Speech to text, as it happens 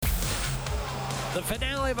The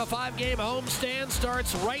finale of a 5-game homestand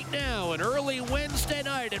starts right now, an early Wednesday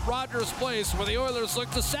night at Rogers Place, where the Oilers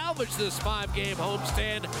look to salvage this 5-game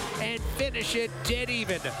homestand and finish it dead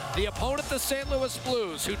even. The opponent, the St. Louis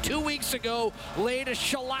Blues, who 2 weeks ago laid a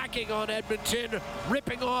shellacking on Edmonton,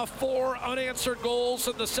 ripping off 4 unanswered goals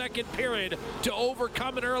in the second period to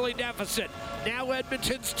overcome an early deficit. Now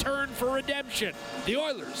Edmonton's turn for redemption. The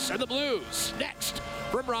Oilers and the Blues next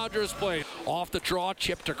from Rogers Place. Off the draw,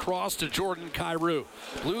 chipped across to Jordan Kyrou.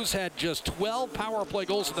 Blues had just 12 power play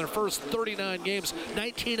goals in their first 39 games,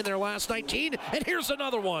 19 in their last 19, and here's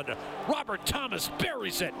another one. Robert Thomas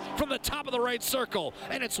buries it from the top of the right circle,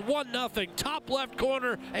 and it's 1-0, top left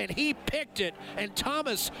corner, and he picked it. And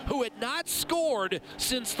Thomas, who had not scored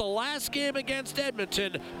since the last game against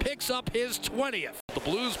Edmonton, picks up his 20th. The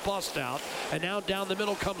Blues bust out, and now down the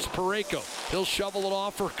middle comes Parayko. He'll shovel it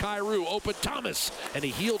off for Kyrou. Open Thomas, and he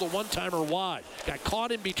healed a one-timer wide. Got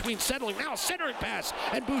caught in between, settling. Now a centering pass,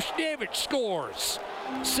 and Buchnevich scores.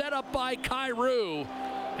 Set up by Kyrou.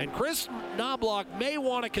 And Chris Knobloch may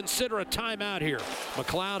want to consider a timeout here.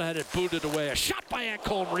 McLeod had it booted away. A shot by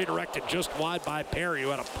Ekholm redirected just wide by Perry, who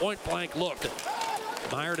had a point-blank look.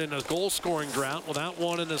 Mired in a goal-scoring drought without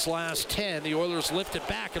one in his last 10. The Oilers lift it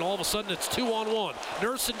back, and all of a sudden it's 2-on-1.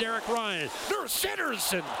 Nurse and Derek Ryan. Nurse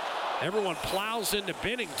centers, and everyone plows into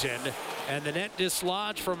Binnington, and the net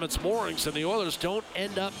dislodged from its moorings, and the Oilers don't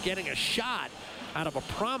end up getting a shot out of a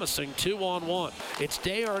promising 2-on-1. It's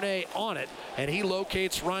Desharnais on it, and he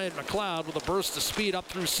locates Ryan McLeod with a burst of speed up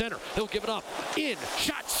through center. He'll give it up. In,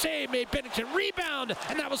 shot, save, made Binnington. Rebound,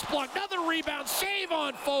 and that was blocked. Another rebound, save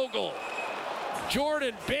on Foegele.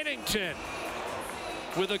 Jordan Binnington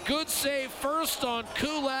with a good save first on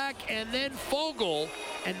Kulak and then Foegele,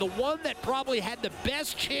 and the one that probably had the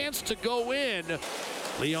best chance to go in,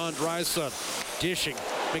 Leon Draisaitl dishing.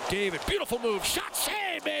 McDavid, beautiful move, shot,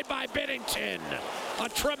 save made by Binnington. A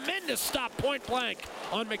tremendous stop, point blank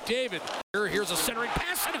on McDavid. Here's a centering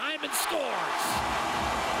pass, and Hyman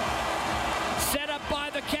scores. Set up by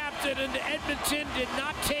the captain, and Edmonton did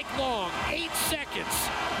not take long. 8 seconds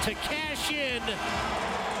to cash in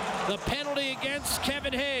the penalty against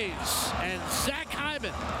Kevin Hayes. And Zach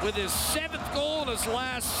Hyman with his 7th goal in his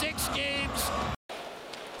last 6 games.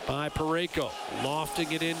 By Parayko,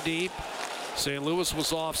 lofting it in deep. St. Louis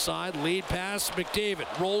was offside. Lead pass, McDavid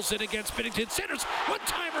rolls in against Binnington. Centers,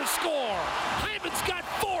 one-timer score. Hyman's got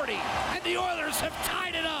 40, and the Oilers have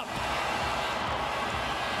tied it up.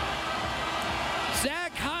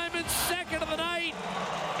 Zach Hyman, second of the night,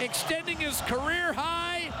 extending his career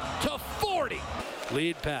high to 40.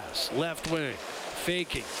 Lead pass, left wing,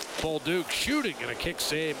 faking. Bolduc shooting, and a kick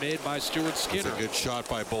save made by Stuart Skinner. That's a good shot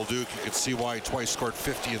by Bolduc. You can see why he twice scored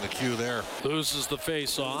 50 in the queue there. Loses the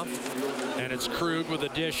face-off, and it's Krug with a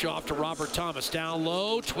dish off to Robert Thomas. Down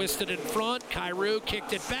low, twisted in front. Kyrou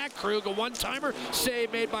kicked it back. Krug, a one-timer.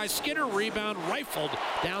 Save made by Skinner. Rebound rifled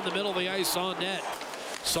down the middle of the ice on net.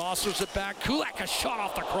 Saucers it back. Kulak, a shot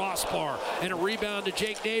off the crossbar, and a rebound to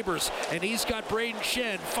Jake Neighbors, and he's got Braden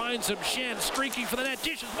Shen. Finds him. Shen streaking for the net.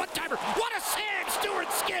 Dishes. One-timer. What a save!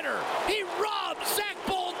 Stuart Skinner. He robs Zach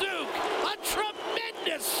Bolduc. A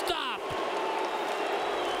tremendous stop.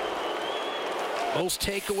 Most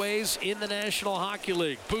takeaways in the National Hockey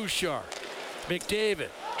League. Bouchard. McDavid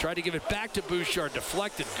tried to give it back to Bouchard.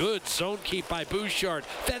 Deflected. Good zone keep by Bouchard.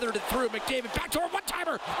 Feathered it through. McDavid back to her.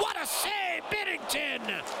 One-timer. What a save!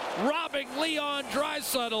 Binnington robbing Leon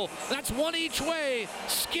Draisaitl. That's one each way.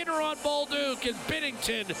 Skinner on Bolduc, and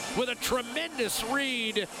Binnington with a tremendous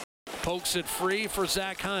read. Pokes it free for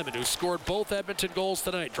Zach Hyman, who scored both Edmonton goals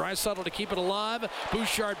tonight. Draisaitl to keep it alive.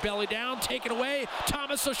 Bouchard belly down, taken away.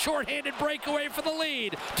 Thomas, a shorthanded breakaway for the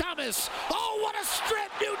lead. Thomas, oh, what a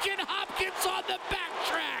strip! Nugent Hopkins on the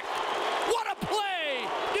backtrack. What a play!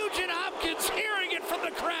 Nugent Hopkins hearing it from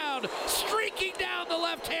the crowd, streaking down the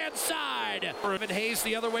left-hand side. Evan Hayes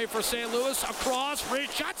the other way for St. Louis. Across,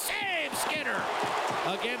 wrist shot, save! Skinner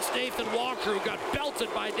against Nathan Walker, who got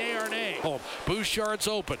belted by Desharnais. Bouchard's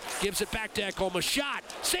open, gives it back to Ekholm. A shot,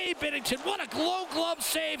 save Binnington. What a low glove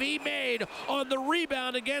save he made on the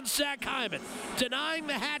rebound against Zach Hyman, denying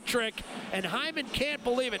the hat trick, and Hyman can't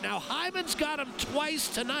believe it. Now Hyman's got him twice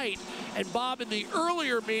tonight, and Bob, in the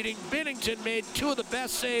earlier meeting, Binnington made 2 of the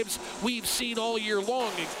best saves we've seen all year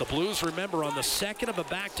long. The Blues, remember, on the second of a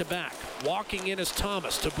back-to-back. Walking in is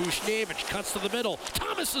Thomas to Buchnevich, cuts to the middle.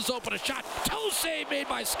 Thomas is open, a shot, toe save made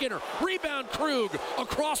by Skinner. Rebound Krug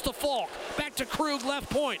across the Falk. Back to Krug, left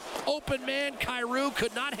point. Open man, Kyrou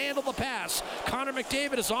could not handle the pass. Connor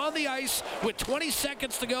McDavid is on the ice with 20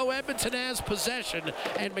 seconds to go. Edmonton has possession,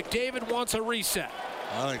 and McDavid wants a reset.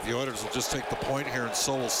 I think the Oilers will just take the point here, and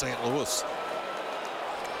so will St. Louis.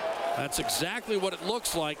 That's exactly what it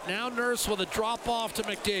looks like. Now Nurse with a drop off to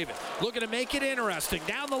McDavid. Looking to make it interesting.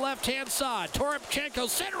 Down the left-hand side. Toropchenko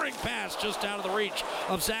centering pass just out of the reach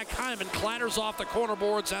of Zach Hyman. Clatters off the corner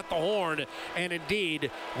boards at the horn. And indeed,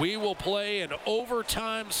 we will play an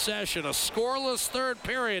overtime session. A scoreless third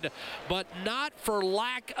period, but not for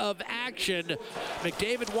lack of action.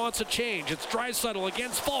 McDavid wants a change. It's Draisaitl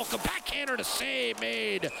against Falk. A backhander to save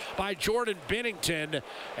made by Jordan Binnington.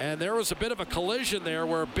 And there was a bit of a collision there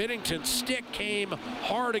where Binnington's stick came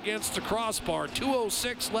hard against the crossbar.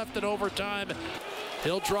 2:06 left in overtime.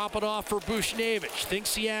 He'll drop it off for Buchnevich.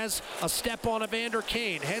 Thinks he has a step on Evander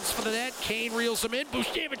Kane. Heads for the net. Kane reels him in.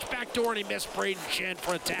 Buchnevich backdoor, and he missed Braden Shen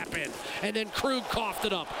for a tap in. And then Krug coughed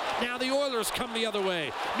it up. Now the Oilers come the other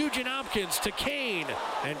way. Nugent-Hopkins to Kane.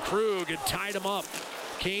 And Krug had tied him up.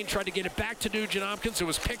 Kane tried to get it back to Nugent-Hopkins. It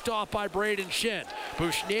was picked off by Braden Shen.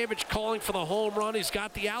 Buchnevich calling for the home run. He's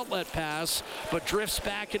got the outlet pass, but drifts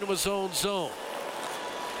back into his own zone.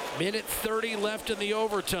 Minute 30 left in the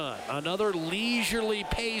overtime. Another leisurely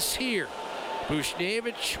pace here.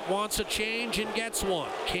 Buchnevich wants a change and gets one.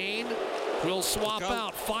 Kane will swap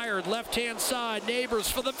out. Fired left-hand side.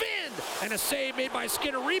 Neighbors for the Vin. And a save made by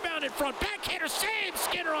Skinner. Rebound in front. Backhander save.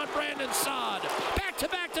 Skinner on Brandon Saad.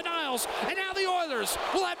 Back-to-back to Niles. And now the Oilers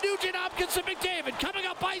will have Nugent-Hopkins and McDavid coming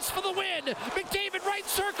up ice for the win. McDavid right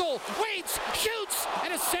circle. Waits. Shoots.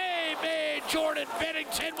 And a save made. Jordan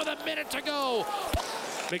Binnington with a minute to go.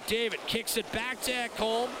 McDavid kicks it back to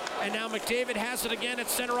Ekholm, and now McDavid has it again at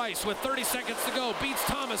center ice with 30 seconds to go. Beats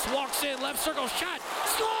Thomas, walks in, left circle, shot,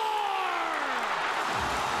 score!